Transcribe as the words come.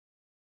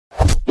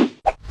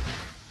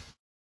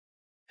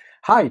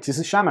Hi, this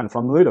is Shaman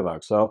from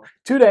Ludovox. So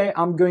today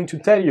I'm going to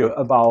tell you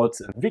about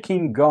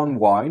Vikings Gone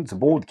Wild, the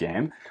board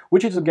game,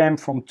 which is a game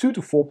from 2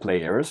 to 4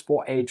 players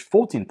for age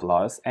 14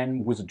 plus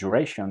and with a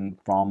duration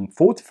from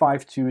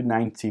 45 to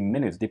 90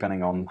 minutes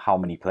depending on how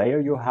many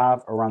players you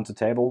have around the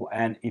table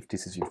and if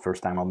this is your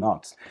first time or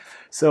not.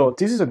 So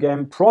this is a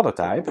game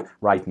prototype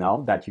right now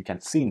that you can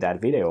see in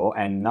that video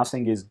and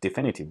nothing is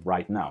definitive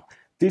right now.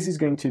 This is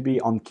going to be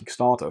on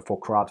Kickstarter for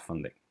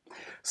crowdfunding.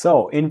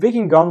 So, in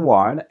Viking Gone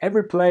Wild,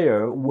 every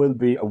player will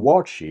be a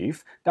war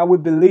chief that will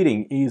be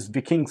leading his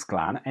Vikings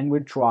clan and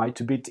will try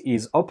to beat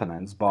his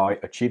opponents by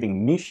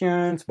achieving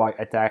missions, by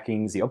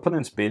attacking the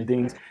opponent's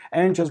buildings,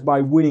 and just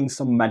by winning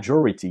some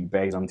majority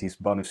based on these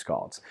bonus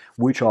cards,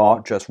 which are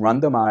just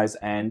randomized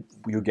and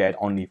you get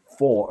only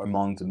 4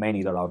 among the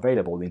many that are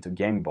available in the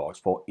game box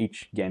for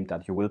each game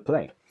that you will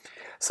play.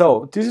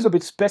 So this is a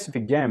bit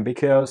specific game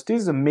because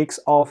this is a mix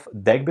of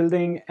deck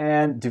building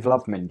and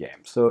development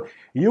game. So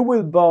you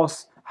will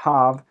both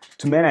have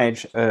to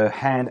manage a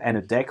hand and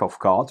a deck of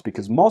cards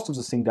because most of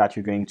the things that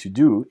you're going to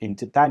do in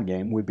that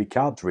game will be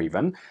card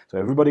driven. So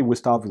everybody will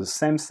start with the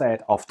same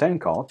set of 10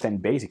 cards, 10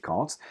 basic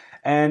cards,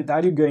 and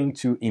that you're going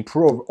to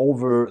improve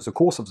over the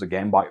course of the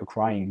game by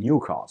acquiring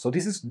new cards. So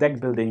this is deck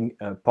building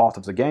part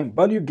of the game,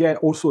 but you get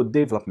also a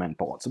development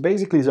part. So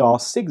basically there are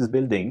 6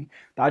 building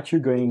that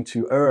you're going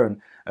to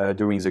earn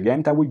during the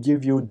game that will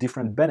give you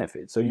different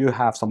benefits. So you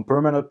have some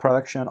permanent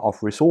production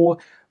of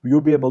resource, you'll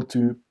be able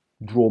to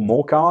draw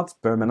more cards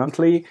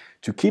permanently,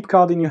 to keep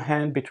cards in your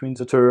hand between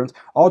the turns,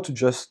 or to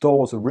just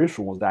store the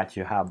resource that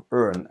you have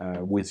earned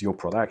with your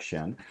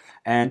production.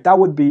 And that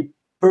would be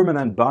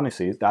permanent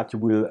bonuses that you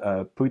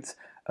will put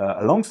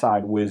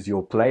alongside with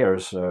your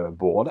player's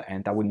board,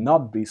 and that will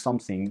not be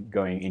something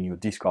going in your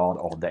discard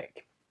or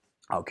deck.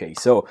 Okay,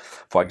 so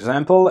for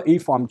example,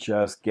 if I'm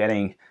just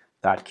getting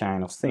that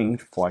kind of thing,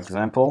 for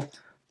example,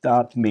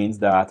 that means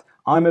that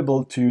I'm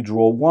able to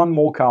draw 1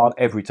 more card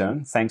every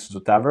turn thanks to the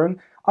tavern.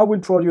 I will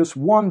produce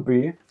 1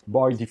 beer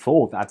by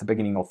default at the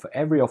beginning of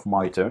every of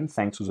my turn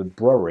thanks to the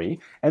brewery,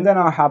 and then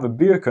I have a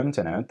beer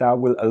container that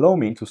will allow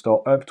me to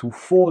store up to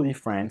 4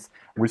 different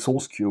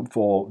resource cubes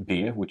for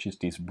beer, which is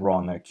this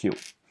brown cube.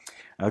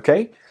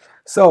 Okay,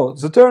 so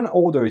the turn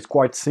order is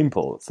quite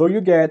simple. So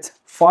you get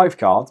 5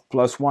 cards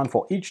plus 1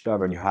 for each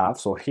tavern you have.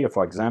 So here,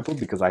 for example,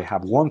 because I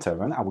have 1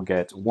 tavern, I will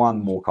get 1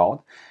 more card.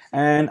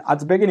 And at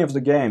the beginning of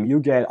the game, you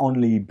get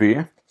only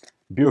beer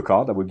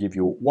card that will give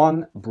you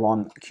 1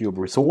 bronze cube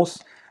resource.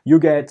 You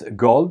get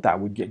gold that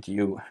would get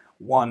you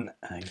 1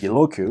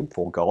 yellow cube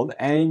for gold,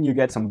 and you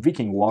get some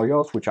Viking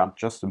warriors, which are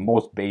just the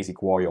most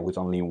basic warrior with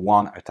only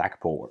 1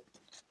 attack power.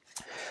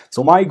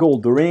 So my goal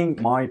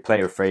during my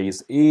player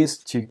phase is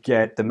to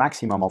get the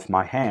maximum of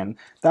my hand.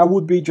 That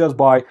would be just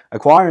by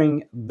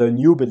acquiring the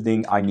new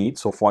building I need.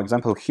 So for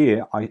example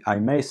here, I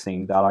may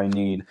think that I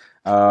need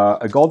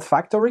a gold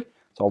factory.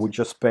 So I would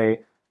just pay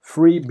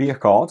 3 beer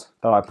cards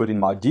that I put in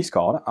my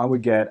discard. I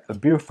would get a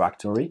beer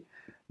factory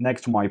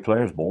next to my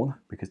player's board,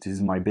 because this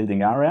is my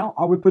building area.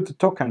 I will put a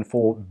token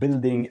for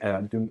building,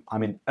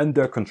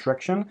 under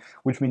construction,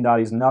 which means that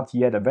is not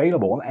yet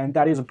available, and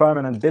that is a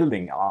permanent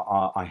building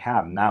I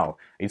have now.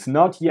 It's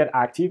not yet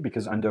active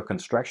because under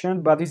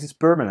construction, but this is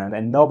permanent,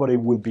 and nobody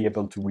will be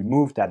able to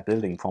remove that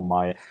building from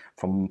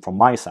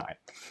my side.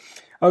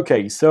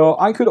 Okay, so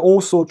I could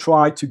also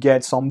try to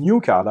get some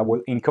new card that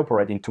will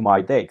incorporate into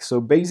my deck.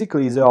 So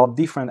basically there are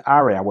different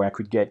areas where I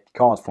could get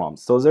cards from.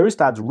 So there is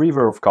that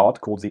river of cards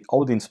called the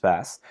Odin's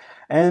Pass,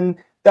 and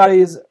that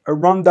is a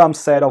random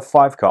set of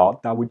 5 cards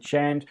that would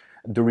change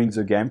during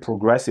the game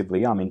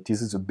progressively. I mean,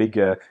 this is a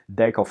bigger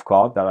deck of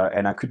cards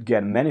and I could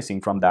get many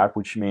things from that,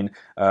 which means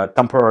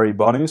temporary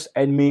bonus.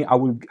 And I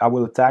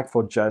will attack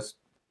for just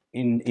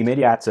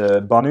immediate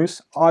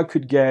bonus. I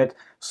could get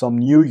some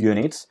new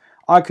units.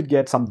 I could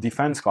get some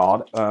defense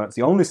card.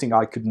 The only thing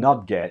I could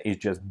not get is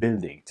just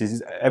building. This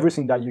is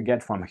everything that you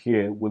get from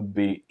here will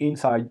be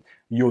inside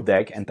your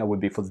deck, and that would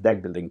be for the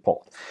deck building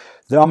part.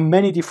 There are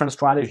many different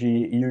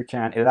strategies you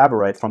can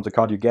elaborate from the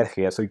card you get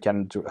here. So you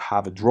can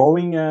have a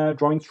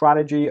drawing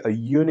strategy, a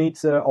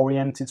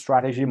unit-oriented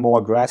strategy, more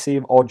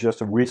aggressive, or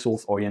just a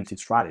resource-oriented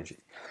strategy.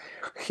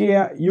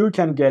 Here you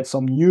can get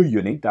some new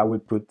unit that will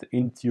put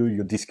into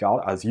your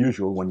discard as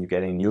usual when you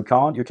get a new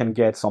card. You can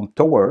get some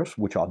towers,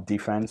 which are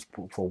defense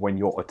for when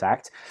you're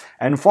attacked.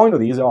 And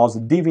finally, there are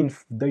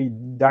the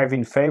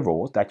diving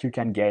favors that you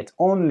can get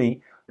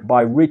only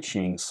by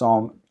reaching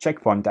some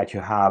checkpoint that you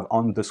have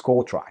on the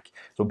score track.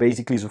 So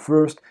basically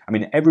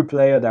every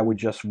player that would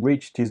just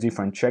reach these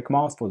different check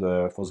marks for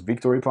the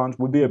victory points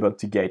would be able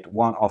to get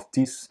one of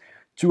these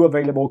 2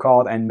 available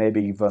cards and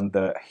maybe even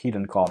the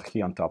hidden card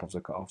here on top of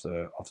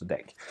the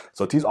deck.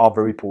 So these are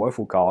very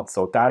powerful cards.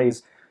 So that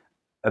is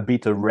a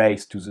bit a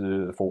race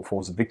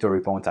for the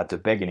victory points at the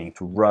beginning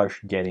to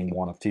rush getting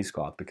one of these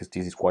cards, because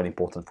this is quite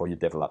important for your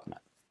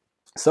development.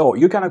 So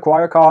you can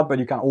acquire a card, but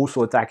you can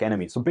also attack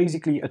enemies. So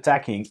basically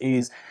attacking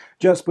is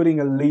just putting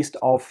a list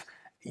of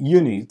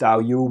units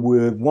that you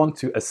would want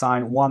to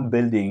assign 1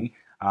 building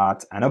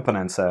at an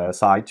opponent's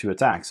side to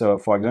attack. So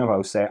for example, I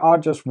would say, I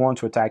just want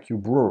to attack your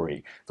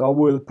brewery. So I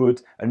will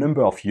put a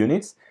number of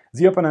units.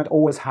 The opponent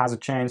always has a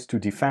chance to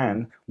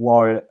defend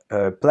while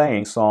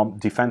playing some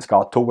defense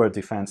card, tower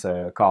defense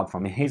card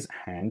from his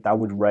hand that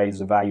would raise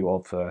the value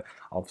of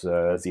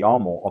the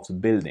armor of the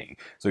building.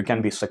 So it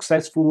can be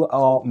successful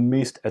or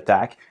missed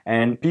attack,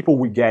 and people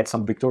will get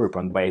some victory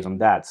point based on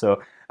that.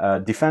 So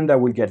defender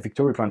will get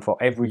victory point for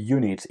every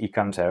unit he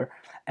counter,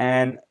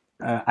 and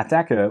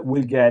attacker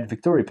will get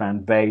victory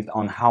point based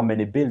on how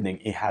many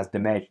buildings he has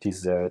damaged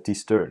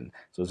this turn.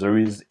 So there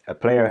is a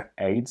player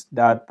aid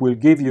that will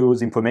give you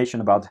the information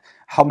about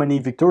how many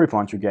victory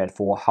points you get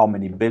for how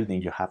many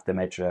buildings you have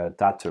damaged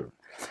that turn.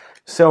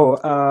 So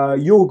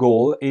your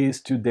goal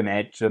is to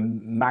damage the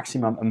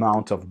maximum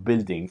amount of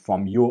building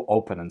from your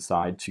opponent's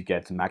side to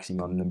get the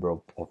maximum number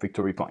of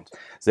victory points.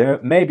 There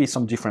may be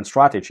some different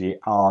strategy,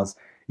 as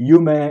you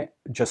may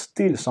just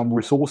steal some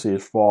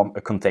resources from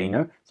a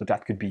container, so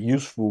that could be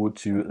useful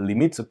to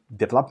limit the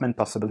development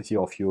possibility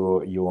of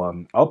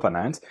your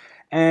opponent.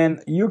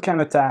 And you can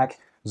attack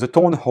the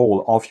town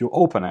hall of your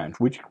opponent,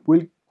 which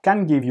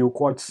can give you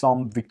quite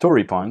some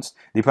victory points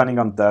depending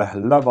on the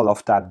level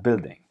of that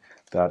building.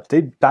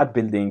 That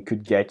building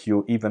could get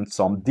you even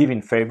some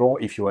divine favor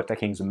if you're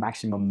attacking the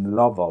maximum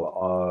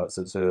level,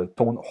 the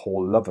town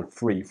hall level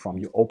 3 from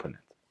your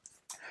opponent.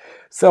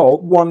 So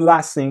one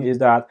last thing is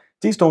that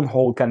this town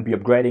hall can be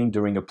upgrading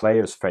during a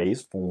player's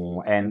phase,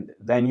 and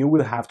then you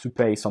will have to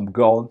pay some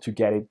gold to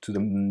get it to the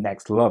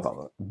next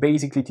level.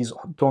 Basically, this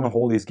town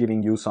hall is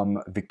giving you some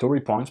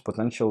victory points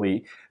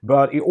potentially,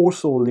 but it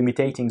also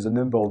limiting the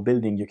number of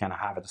buildings you can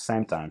have at the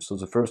same time. So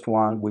the first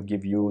one will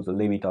give you the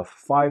limit of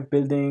 5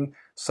 buildings,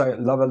 so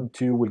level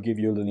 2 will give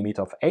you the limit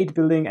of 8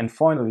 buildings, and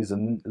finally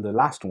the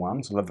last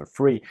one, so level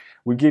 3,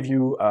 will give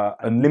you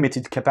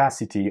unlimited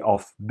capacity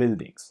of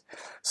buildings.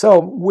 So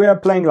we're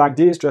playing like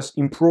this, just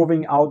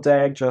improving our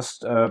deck,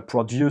 just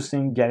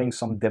producing, getting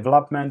some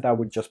development that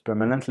would just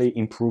permanently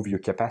improve your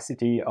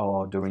capacity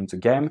during the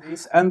game,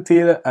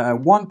 until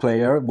one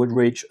player would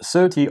reach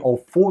 30 or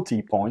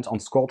 40 points on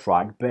score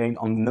track based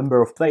on the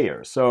number of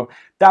players. So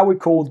that we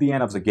call the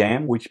end of the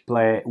game, which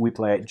we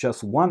play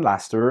just one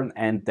last turn,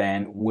 and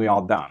then we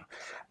are done.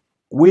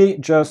 We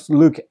just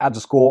look at the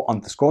score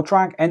on the score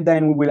track, and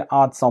then we will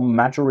add some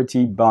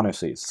majority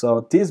bonuses.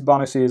 So these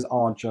bonuses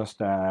are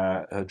just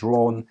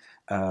drawn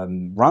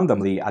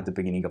randomly at the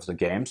beginning of the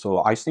game.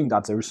 So I think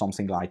that there is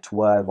something like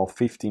 12 or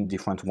 15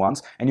 different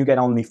ones, and you get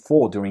only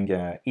 4 during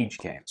each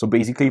game. So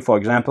basically, for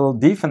example,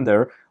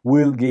 defender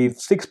will give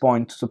 6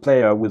 points to the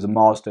player with the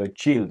most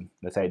chill,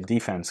 let's say,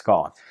 defense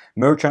card.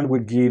 Merchant will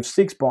give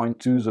 6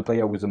 points to the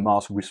player with the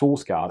most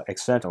resource card,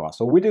 etc.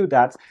 So we do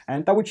that,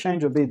 and that will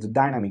change a bit the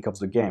dynamic of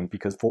the game,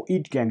 because for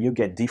each game you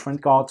get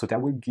different cards, so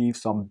that will give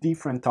some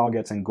different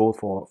targets and goals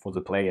for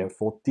the player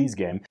for this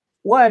game.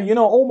 Well, you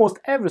know almost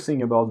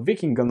everything about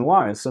Vikings Gone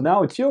Wild, so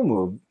now it's your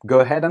move. Go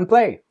ahead and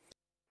play!